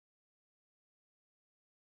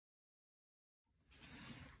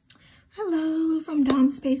from Dom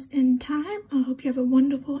Space in Time. I hope you have a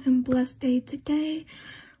wonderful and blessed day today.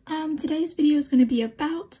 Today's video is going to be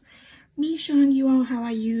about me showing you all how I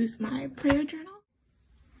use my prayer journal.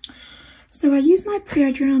 So I use my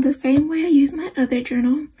prayer journal the same way I use my other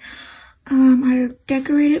journal. I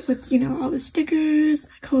decorate it with, all the stickers,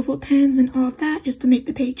 colorful pens, and all of that just to make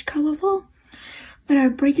the page colorful. But I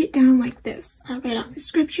break it down like this. I write out the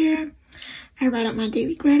scripture, I write out my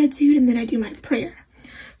daily gratitude, and then I do my prayer.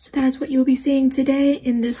 So that is what you'll be seeing today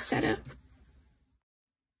in this setup.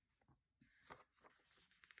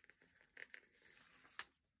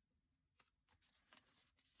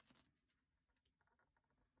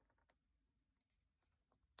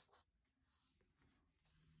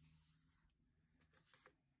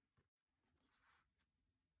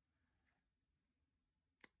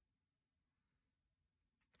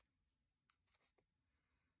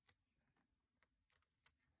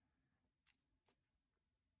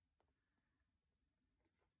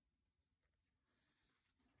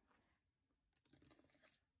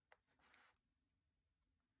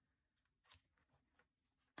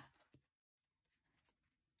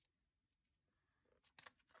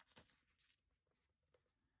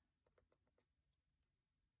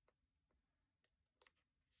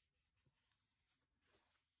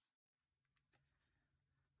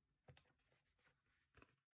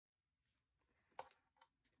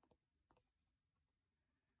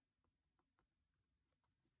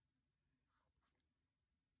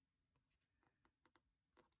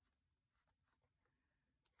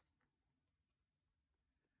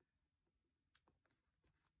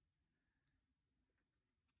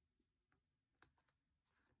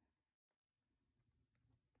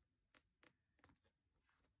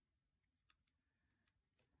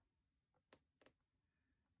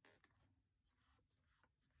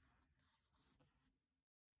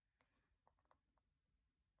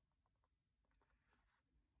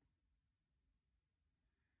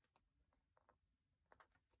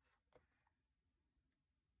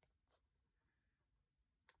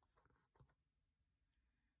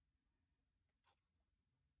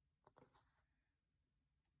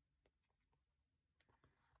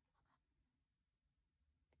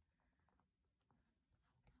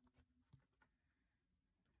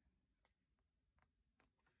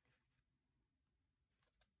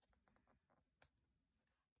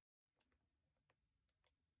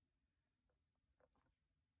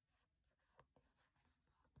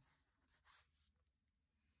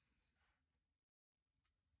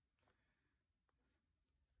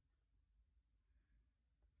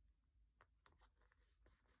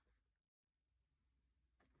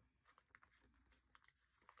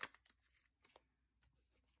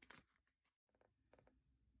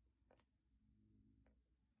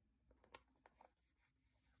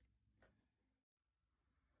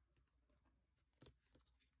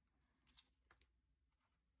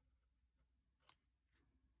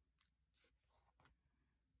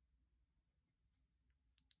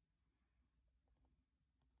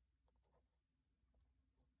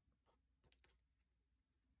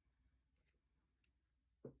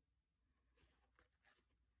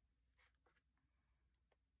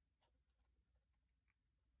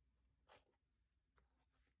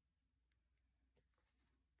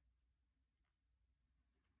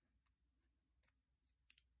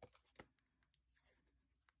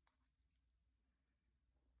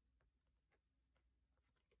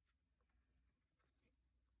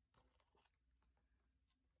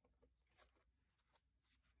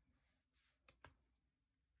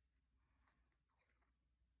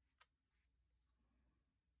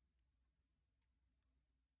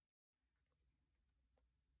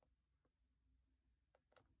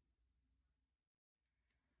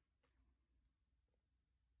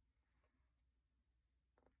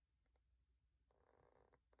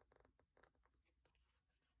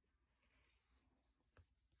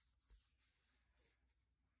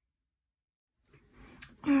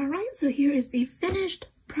 Alright, so here is the finished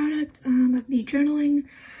product of me journaling.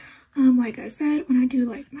 Like I said, when I do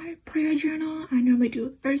my prayer journal, I normally do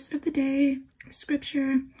the verse of the day, or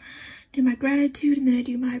scripture, do my gratitude, and then I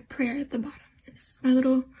do my prayer at the bottom. And this is my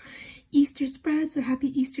little Easter spread, so happy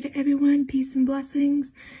Easter to everyone, peace and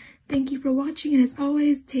blessings. Thank you for watching, and as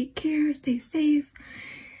always, take care, stay safe,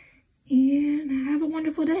 and have a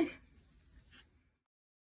wonderful day.